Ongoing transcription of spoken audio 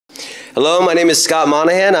Hello, my name is Scott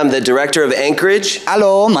Monahan. I'm the director of Anchorage.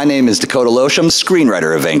 Hello, my name is Dakota Loesch. I'm the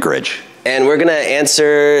screenwriter of Anchorage. And we're gonna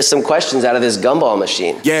answer some questions out of this gumball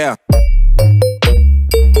machine. Yeah.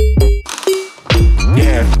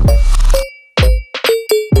 Yeah.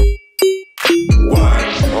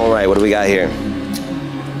 All right, what do we got here?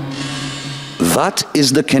 What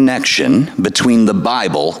is the connection between the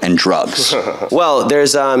Bible and drugs? Well,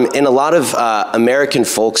 there's, in a lot of American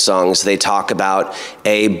folk songs, they talk about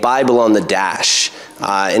a Bible on the dash.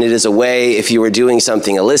 And it is a way, if you were doing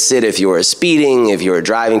something illicit, if you were speeding, if you were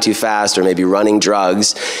driving too fast, or maybe running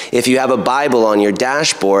drugs, if you have a Bible on your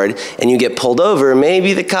dashboard and you get pulled over,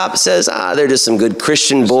 maybe the cop says, they're just some good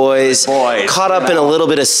Christian boys caught up in a little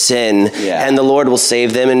bit of sin, and the Lord will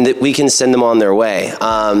save them, and we can send them on their way.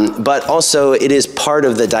 But also, it is part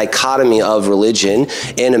of the dichotomy of religion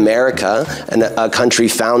in America, a country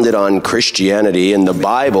founded on Christianity and the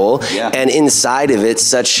Bible, and inside of it,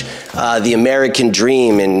 such the American dream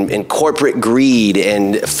and corporate greed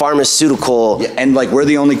and pharmaceutical. And like, we're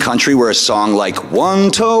the only country where a song like,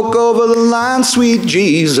 one toke over the line, sweet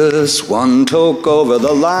Jesus, one toke over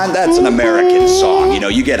the line, that's an American song. You know,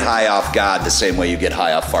 you get high off God the same way you get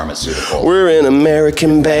high off pharmaceutical. We're an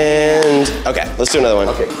American band. Okay, let's do another one.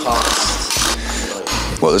 Okay.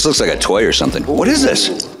 Well, this looks like a toy or something. What is this?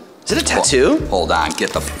 Is it a tattoo? Hold on,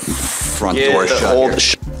 get the front door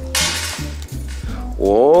shut.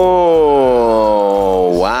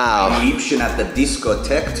 Whoa, wow. Egyptian at the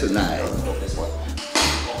discotheque tonight.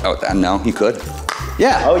 Oh, no, you could.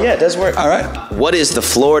 Yeah. Oh yeah, it does work. All right. What is the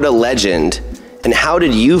Florida legend, and how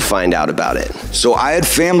did you find out about it? So I had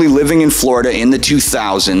family living in Florida in the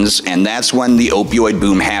 2000s, and that's when the opioid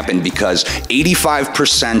boom happened, because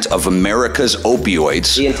 85% of America's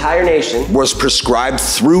opioids, the entire nation, was prescribed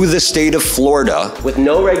through the state of Florida with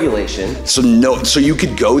no regulation. So you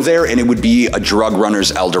could go there and it would be a drug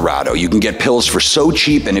runner's El Dorado. You can get pills for so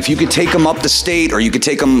cheap, and if you could take them up the state, or you could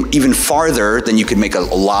take them even farther, then you could make a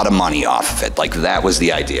lot of money off of it. Like, that was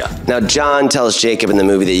the idea. Now, John tells Jacob in the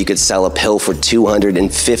movie that you could sell a pill for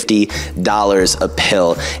 $250 a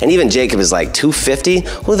pill. And even Jacob is like, $250?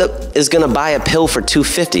 Who is gonna buy a pill for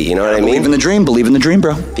 $250? You know what I mean? Believe in the dream,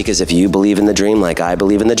 bro. Because if you believe in the dream like I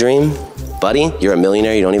believe in the dream, buddy, you're a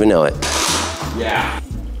millionaire, you don't even know it. Yeah.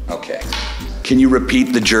 Okay. Can you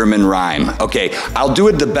repeat the German rhyme? Okay, I'll do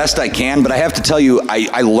it the best I can, but I have to tell you,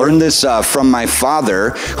 I learned this from my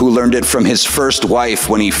father, who learned it from his first wife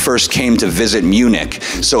when he first came to visit Munich.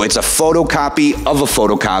 So it's a photocopy of a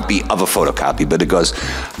photocopy of a photocopy, but it goes,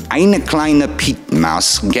 eine kleine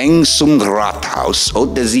Pietmaus ging zum Rathaus,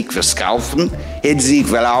 und der Sieg verkaufen, het Sieg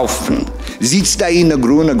verlaufen. Sitzt da in der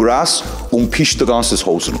grüne Gras und pischt der ganzes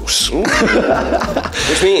Haus raus.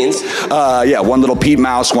 Which means? Yeah, one little Pete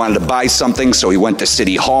Mouse wanted to buy something, so he went to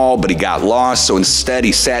City Hall, but he got lost, so instead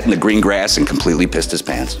he sat in the green grass and completely pissed his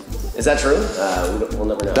pants. Is that true? We'll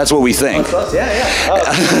never know. That's what we think. Oh, yeah. Oh.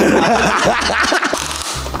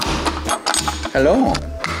 Hello.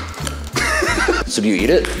 So do you eat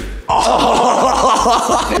it?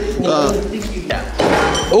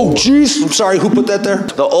 Oh, jeez. I'm sorry. Who put that there?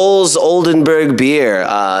 The Oldenburg beer.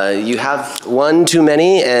 You have one too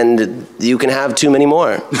many, and you can have too many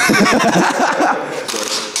more.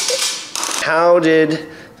 How did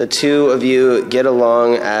the two of you get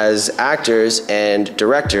along as actors and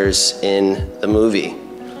directors in the movie?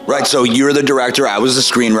 Right, so you're the director, I was the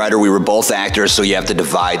screenwriter, we were both actors, so you have to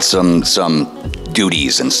divide some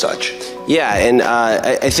duties and such. Yeah, and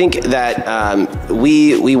I think that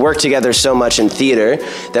we work together so much in theater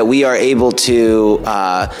that we are able to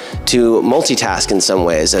multitask in some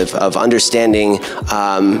ways of understanding,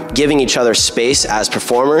 giving each other space as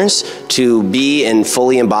performers to be and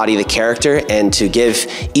fully embody the character, and to give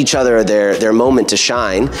each other their moment to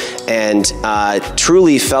shine, and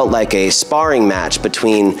truly felt like a sparring match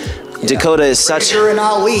between Dakota is such... Fraser and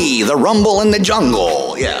Ali, the rumble in the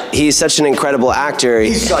jungle, yeah. He's such an incredible actor.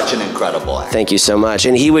 He's such an incredible actor. Thank you so much.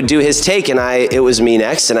 And he would do his take, and it was me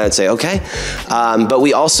next, and I would say, okay. But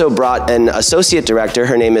we also brought an associate director,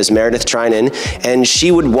 her name is Meredith Trinan, and she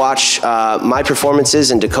would watch my performances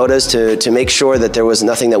and Dakota's to make sure that there was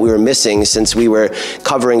nothing that we were missing, since we were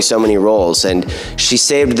covering so many roles. And she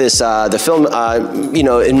saved this, the film, you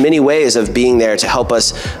know, in many ways of being there to help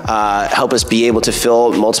us be able to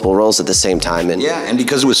fill multiple roles girls at the same time. And yeah, and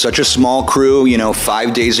because it was such a small crew, you know,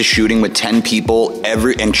 5 days of shooting with 10 people,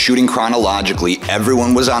 and shooting chronologically,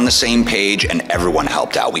 everyone was on the same page and everyone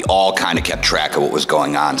helped out. We all kind of kept track of what was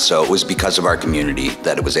going on. So it was because of our community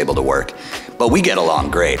that it was able to work. But we get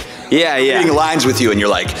along great. Yeah, yeah. Reading lines with you, and you're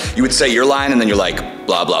like, you would say your line, and then you're like,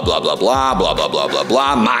 blah, blah, blah, blah, blah, blah, blah, blah, blah,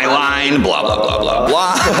 blah, my line, blah, blah, blah, blah,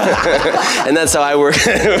 blah. And that's how I work.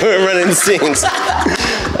 We're running scenes.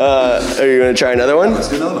 Are you going to try another one? Let's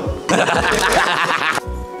do another one.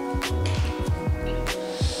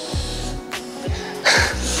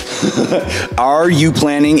 Are you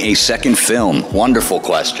planning a second film? Wonderful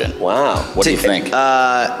question. Wow. What do you think?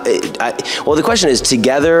 Well, the question is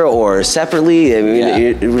together or separately? I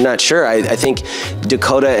mean, we're not sure. I think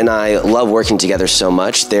Dakota and I love working together so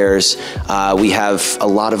much. We have a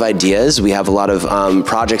lot of ideas. We have a lot of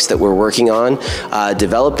projects that we're working on,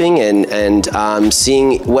 developing and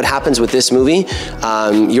seeing what happens with this movie.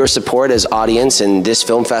 Your support as audience and this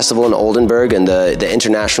film festival in Oldenburg and the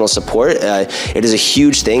international support, it is a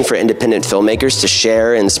huge thing for independent filmmakers to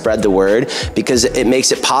share and spread the word, because it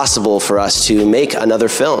makes it possible for us to make another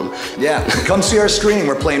film. Yeah, come see our screening.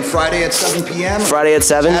 We're playing Friday at 7 p.m. Friday at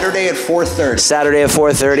 7. Saturday at 4:30. Saturday at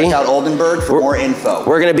 4:30. Check out Oldenburg for more info.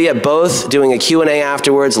 We're going to be at both, doing a Q&A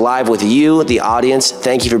afterwards, live with you, the audience.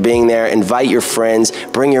 Thank you for being there. Invite your friends.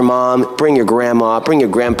 Bring your mom. Bring your grandma. Bring your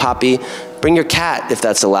grandpappy. Bring your cat, if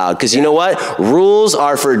that's allowed. Because you know what? Rules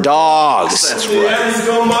are for dogs. That's right.